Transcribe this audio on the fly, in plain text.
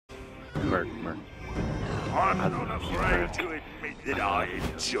Murk. I'm not afraid to admit that I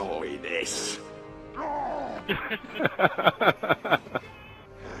enjoy this.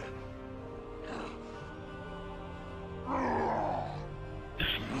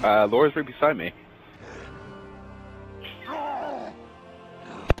 Laura's right beside me.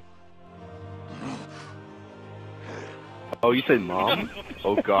 Oh, you said mom?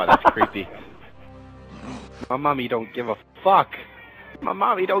 Oh god, that's creepy. My mommy don't give a fuck. My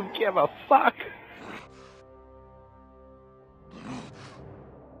mommy don't give a fuck.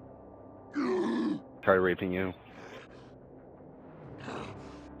 Try raping you.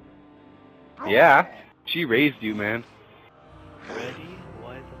 Yeah, she raised you, man. Ready?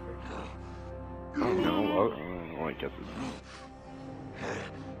 Why is the first one? I don't know. I guess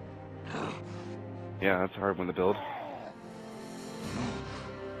it's... Yeah, that's a hard one to build.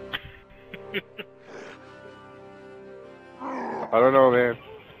 I don't know, man.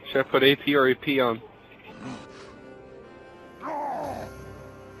 Should I put AP or AP on?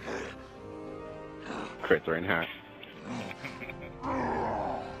 Crits are in half.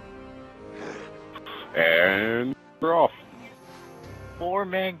 And we're off.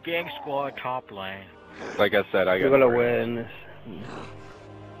 4-man gang squad top lane. Like I said, I got. We're gonna win this. You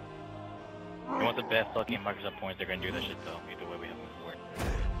want the best fucking Microsoft points? They're gonna do that shit though. Either way, we have to work.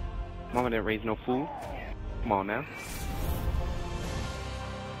 Mama didn't raise no fool. Come on now.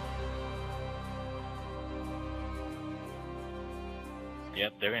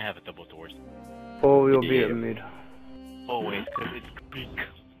 Yep, they're gonna have a double doors. Oh, we'll be at mid. Always, cause it's Greek.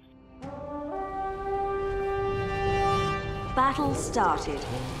 Battle started.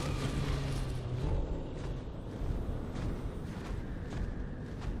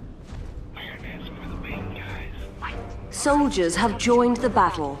 Soldiers have joined the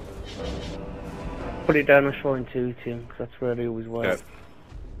battle. Put it down a shrine 2, Tim, because that's where they always were. Yep.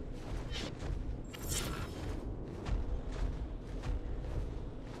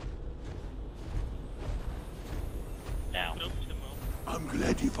 Now. I'm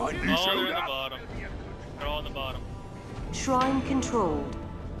glad you finally Oh, showed they're in the up. bottom. They're all in the bottom. Shrine controlled.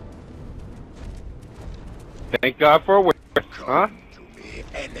 Thank God for a win, huh? To me,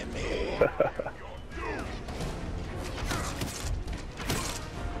 enemy.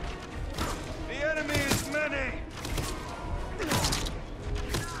 The enemy is many.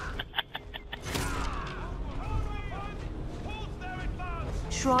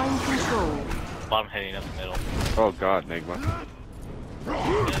 Shrine controlled. Bottom heading up the middle. Oh God, Nigma.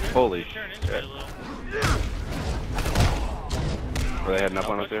 Holy Turn into it shit. a little. Were they heading up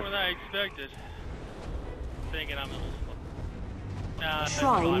on us Much there? more than I expected. Thinking I'm a little slow. Nah,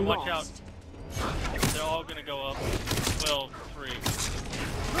 Shrine never mind. Watch out. lost. They're all gonna go up. Well, 3.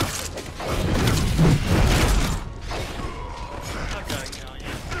 Okay,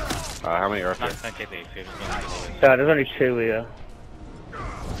 yeah. How many are Not there? gonna take the XP, just gonna do it. Yeah, there's only 2 here.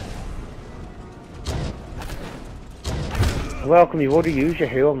 Welcome, you've already used your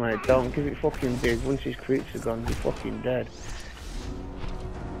heal, mate. Don't give it fucking big. Once his creeps are gone, you're fucking dead.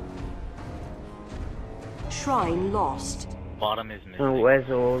 Shrine lost. Bottom is missing. Oh, where's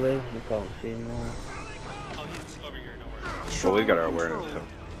all this? You can't see him now. Oh, he's over here, don't worry. Well, we got our Shrine awareness, so.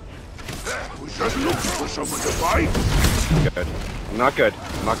 controlled. Was just looking for someone to fight. Good. I'm not good.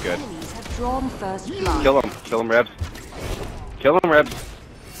 I'm not good. Enemies have drawn first blood. Kill him. Kill him, Rebs. Kill him, Rebs.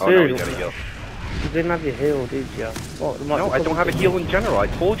 Oh no, he's got a heal. You didn't have your heal, did you? What, No, I don't have a heal in general. I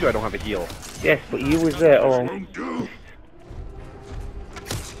told you I don't have a heal. Yes, but you was there. Oh, Won't do.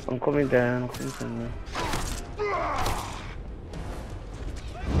 I'm coming down. I'm coming from there.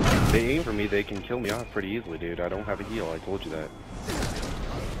 If they aim for me, they can kill me off pretty easily, dude. I don't have a heal. I told you that.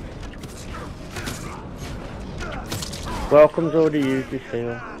 Welcome's already used this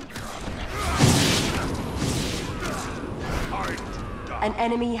heal. An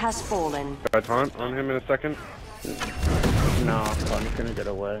enemy has fallen. Got a taunt on him in a second? No, I'm just gonna get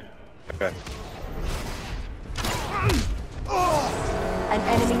away. Okay. An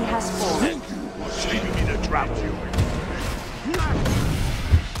enemy has fallen. What's leaving me to trap you?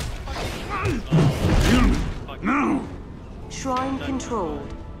 No. Shrine controlled.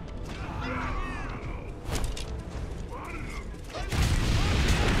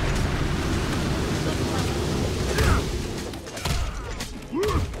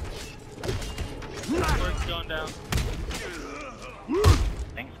 Murk's gone down.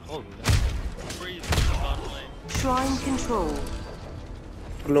 Thanks, close. Freeze, bottom lane. Shrine controlled.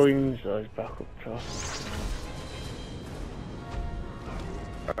 Loins is back up top.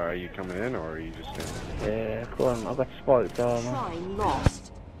 Are you coming in or are you just in? Yeah, come on, I got spiked armor. Shrine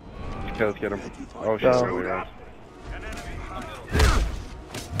lost. Okay, let's get him. Oh shit, Go. sorry, guys.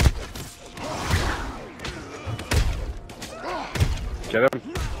 Get him.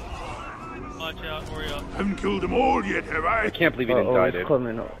 Watch out, Oreo. Haven't killed them all yet, have I? I can't believe he didn't die, he's dude.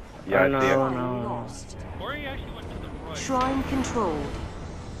 coming up. Yeah, I see it. Shrine lost. Oreo actually went to the right. Shrine controlled.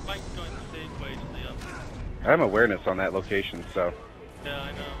 Mike's going the same way to the up. I have awareness on that location, so. Yeah,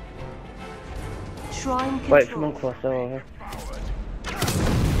 I know. Shrine controlled. Wait for him to cross over.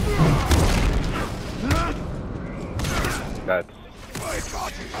 That's.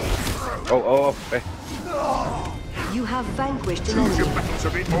 Oh, hey. You have vanquished an Choose your enemy. battles a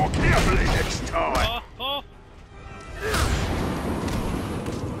bit more carefully next time. Oh!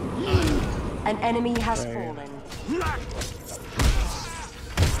 An enemy has fallen.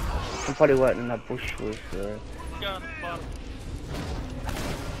 I'm probably working in that bush with Got on the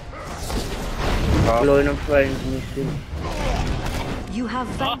bottom. blowing up flames missing. You have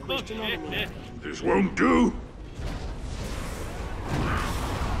Oh, vanquished an enemy. shit. This won't do.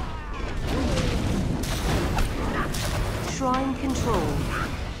 Shrine controlled.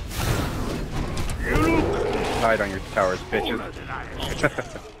 Hide on your towers, bitches.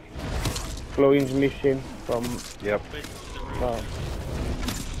 Glowing's missing from Yep. well,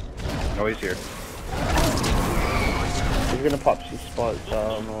 Oh, he's here. he's gonna pop his spikes, I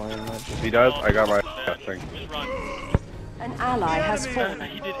don't know, I imagine. If he does, I got my thing. Just run. An ally has fallen.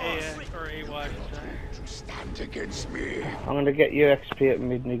 He did AX or AY. Stand against me. I'm gonna get you XP at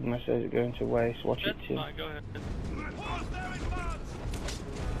mid-Nigma, so it's going to waste. Watch it That's too. fine, go ahead.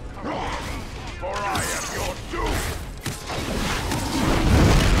 For I am your doom.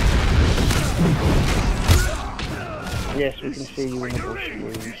 Yes, we can see you in the bush,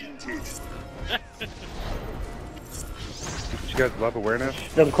 please. You guys love awareness?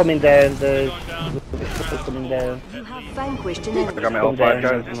 Them coming down, the Going down. people coming down. You have vanquished an I enemy. got my Come L5 down,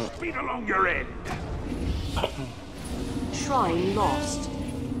 guys. isn't it? Speed along your end. Shrine lost.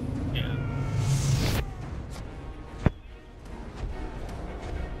 Yeah.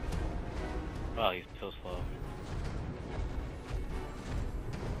 Wow, he's so slow.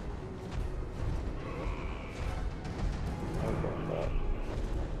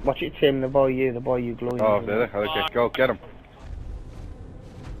 Watch it, Tim, the boy you glowing. Oh, there. Okay, go get him.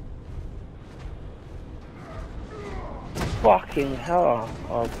 Fucking hell.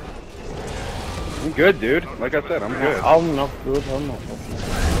 Oh, I'm good, dude. Like I said, I'm good. I'm not good, I'm not fucking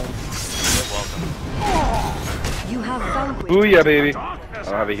You have vanquished. Ooh, yeah, baby. I don't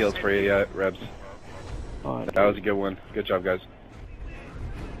have a heals for you yet, Rebs. good. Alright, That was a good one. Good job, guys.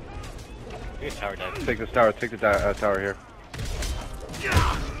 Good tower dive. Take this tower. Take the tower here.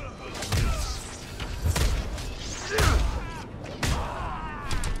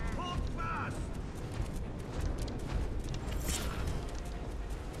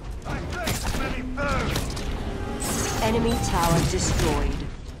 Enemy tower destroyed.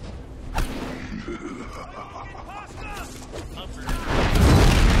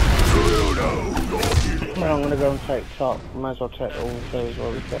 well, I'm gonna go and take top. Might as well take all the two as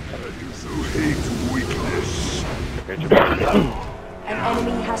well. Hate weakness. Get your back. An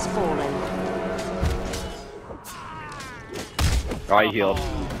enemy has fallen. Oh, he healed.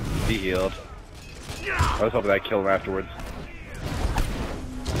 He healed. I was hoping that killed him afterwards.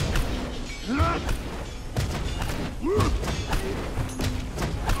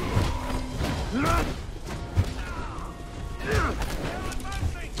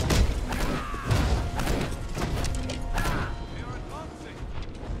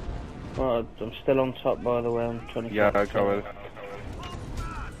 Well, I'm still on top, by the way. I'm trying to. Yeah, I covered.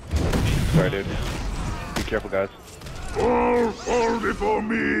 Sorry, dude. Be careful, guys. All fall before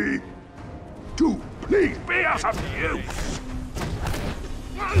me. Do please be of use.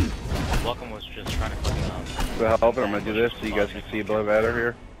 Welcome was just trying to fucking So help it. I'm gonna do this so you guys can see a bit better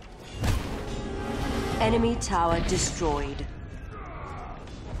here. Enemy tower destroyed.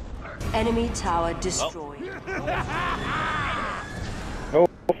 Enemy tower destroyed. Oh,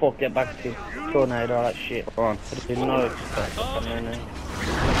 fuck, get back to tornado, all that shit. Hold on. I didn't know it's happening.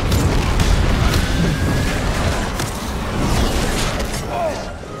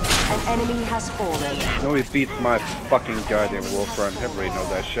 An enemy has fallen. Nobody beats my fucking goddamn wolf run. Everybody knows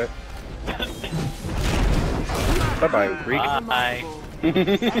that shit. Bye bye, Greek. Bye.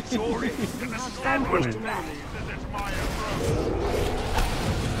 Vanquished an enemy.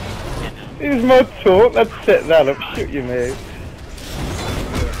 Here's my talk, let's set that up, shoot you, mate.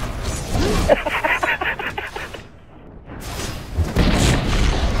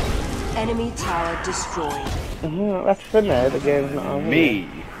 Enemy tower destroyed. That's for now, the game's not over. Me.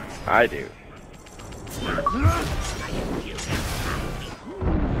 I do.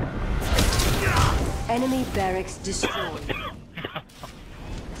 Enemy barracks destroyed.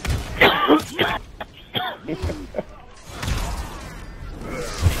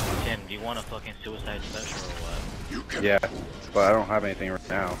 suicide special or what? Yeah, but I don't have anything right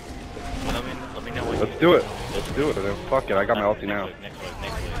now. Well, let me know when Let's do it. Let's do it. Then fuck it. I got my ulti now. Next wave.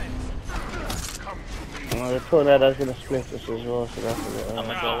 Well, the tornado's gonna split us as well, so that's a bit. I'm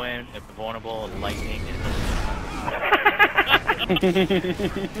gonna go in, vulnerable, lightning, and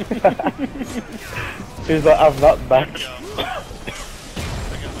He's like, have that back.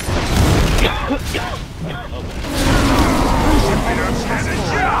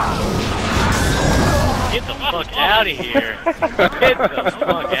 Get the fuck out of here! Get the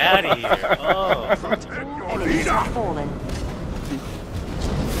fuck out of here! Oh! Enemies have fallen.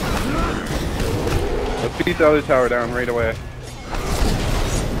 Let's beat the other tower down right away.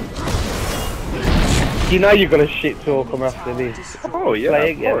 You know you're gonna shit talk him after this. Oh yeah,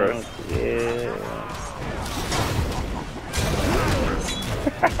 Play of again. course. Yeah.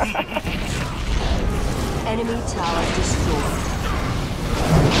 Enemy tower destroyed.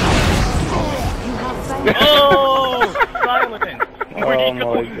 You have vanquished. Oh! Silent! Oh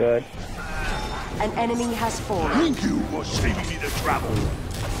my god. An enemy has fallen. Thank you for saving me the trouble.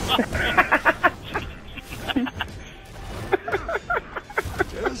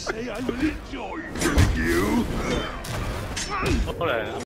 Dare say I will enjoy killing you. Hold on.